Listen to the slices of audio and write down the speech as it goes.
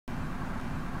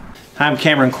Hi, I'm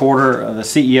Cameron Corder, the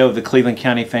CEO of the Cleveland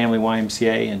County Family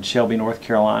YMCA in Shelby, North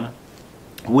Carolina.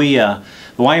 The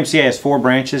YMCA has 4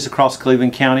 branches across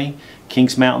Cleveland County: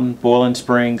 Kings Mountain, Boiling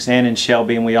Springs, and in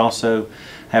Shelby, and we also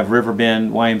have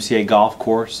Riverbend YMCA Golf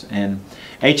Course. And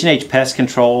H&H Pest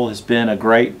Control has been a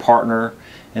great partner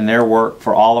in their work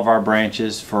for all of our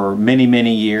branches for many,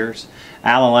 many years.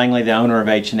 Alan Langley, the owner of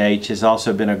H&H, has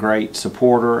also been a great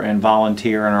supporter and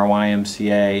volunteer in our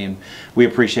YMCA, and we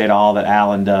appreciate all that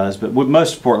Alan does. But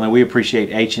most importantly, we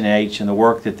appreciate H&H and the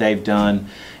work that they've done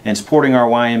in supporting our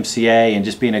YMCA and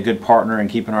just being a good partner and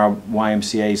keeping our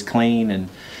YMCAs clean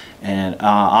and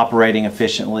operating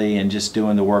efficiently and just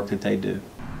doing the work that they do.